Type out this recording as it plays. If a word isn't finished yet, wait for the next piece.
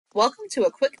Welcome to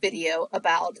a quick video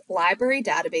about library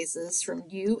databases from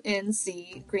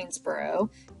UNC Greensboro,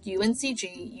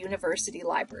 UNCG University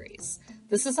Libraries.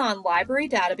 This is on library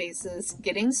databases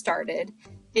getting started.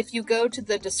 If you go to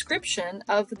the description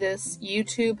of this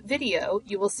YouTube video,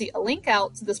 you will see a link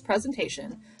out to this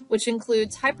presentation, which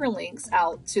includes hyperlinks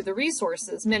out to the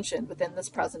resources mentioned within this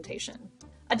presentation.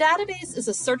 A database is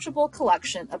a searchable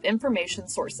collection of information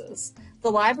sources. The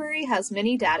library has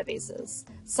many databases.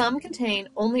 Some contain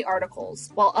only articles,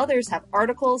 while others have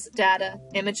articles, data,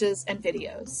 images, and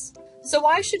videos. So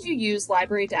why should you use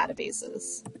library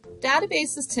databases?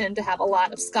 Databases tend to have a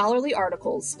lot of scholarly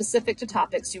articles specific to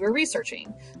topics you are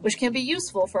researching, which can be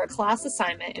useful for a class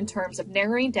assignment in terms of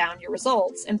narrowing down your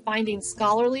results and finding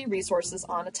scholarly resources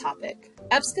on a topic.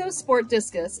 EBSCO Sport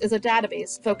Discus is a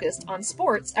database focused on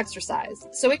sports exercise,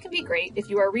 so it can be great if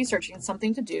you are researching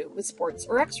something to do with sports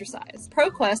or exercise.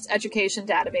 ProQuest Education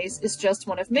Database is just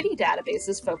one of many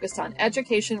databases focused on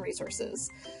education resources,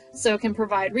 so it can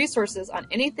provide resources on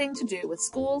anything to do with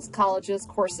schools, colleges,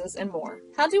 courses, and more.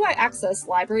 How do I access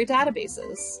library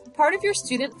databases? Part of your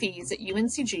student fees at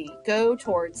UNCG go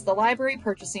towards the library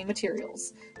purchasing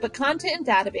materials, but content and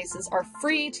databases are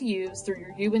free to use through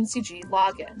your UNCG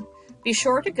login. Be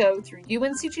sure to go through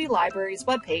UNCG Libraries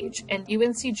webpage and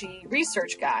UNCG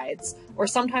Research Guides, or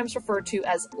sometimes referred to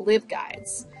as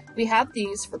LibGuides. We have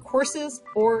these for courses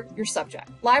or your subject.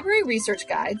 Library research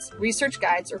guides,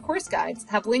 or course guides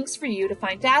have links for you to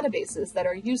find databases that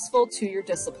are useful to your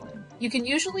discipline. You can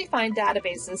usually find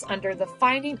databases under the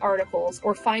Finding Articles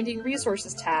or Finding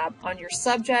Resources tab on your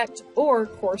subject or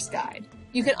course guide.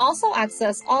 You can also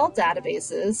access all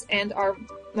databases and our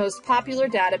most popular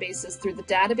databases through the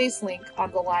database link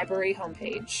on the library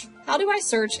homepage. How do I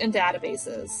search in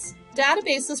databases?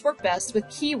 Databases work best with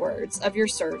keywords of your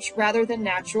search rather than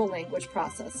natural language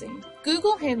processing.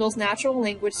 Google handles natural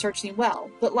language searching well,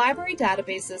 but library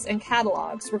databases and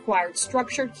catalogs require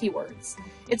structured keywords.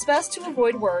 It's best to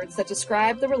avoid words that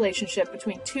describe the relationship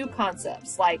between two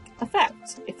concepts like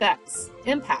effect, effects,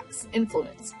 impacts,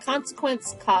 influence,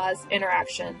 consequence, cause,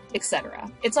 interaction, etc.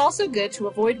 It's also good to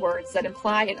avoid words that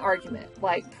imply an argument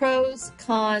like pros,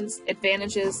 cons,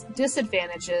 advantages,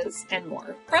 disadvantages, and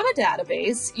more. From a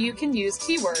database, you can use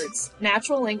keywords.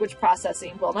 Natural language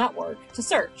processing will not work to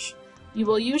search. You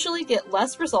will usually get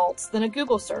less results than a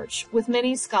Google search with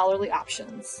many scholarly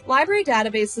options. Library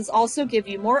databases also give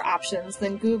you more options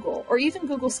than Google or even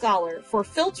Google Scholar for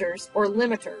filters or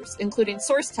limiters, including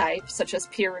source type such as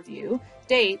peer review,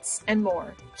 dates, and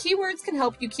more. Keywords can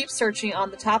help you keep searching on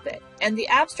the topic, and the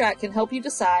abstract can help you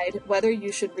decide whether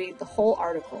you should read the whole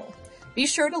article. Be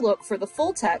sure to look for the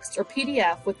full text or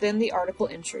PDF within the article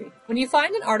entry. When you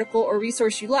find an article or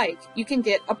resource you like, you can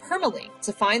get a permalink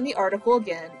to find the article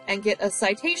again and get a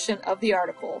citation of the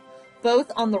article,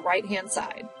 both on the right-hand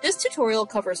side. This tutorial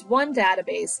covers one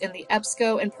database in the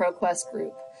EBSCO and ProQuest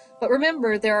group. But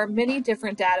remember, there are many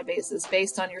different databases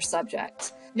based on your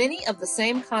subject. Many of the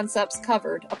same concepts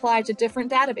covered apply to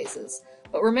different databases,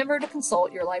 but remember to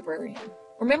consult your librarian.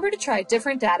 Remember to try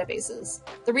different databases.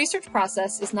 The research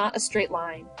process is not a straight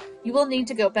line. You will need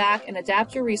to go back and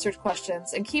adapt your research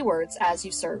questions and keywords as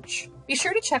you search. Be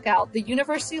sure to check out the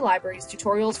University Library's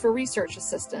Tutorials for Research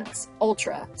Assistants,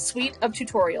 Ultra, suite of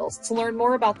tutorials to learn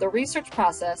more about the research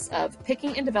process of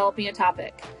picking and developing a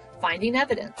topic, finding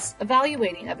evidence,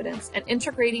 evaluating evidence, and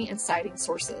integrating and citing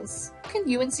sources. How can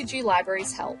UNCG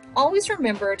Libraries help? Always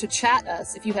remember to chat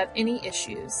us if you have any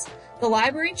issues. The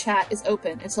library chat is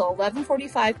open until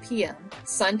 11:45 p.m.,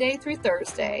 Sunday through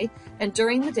Thursday, and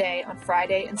during the day on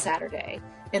Friday and Saturday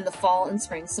in the fall and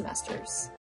spring semesters.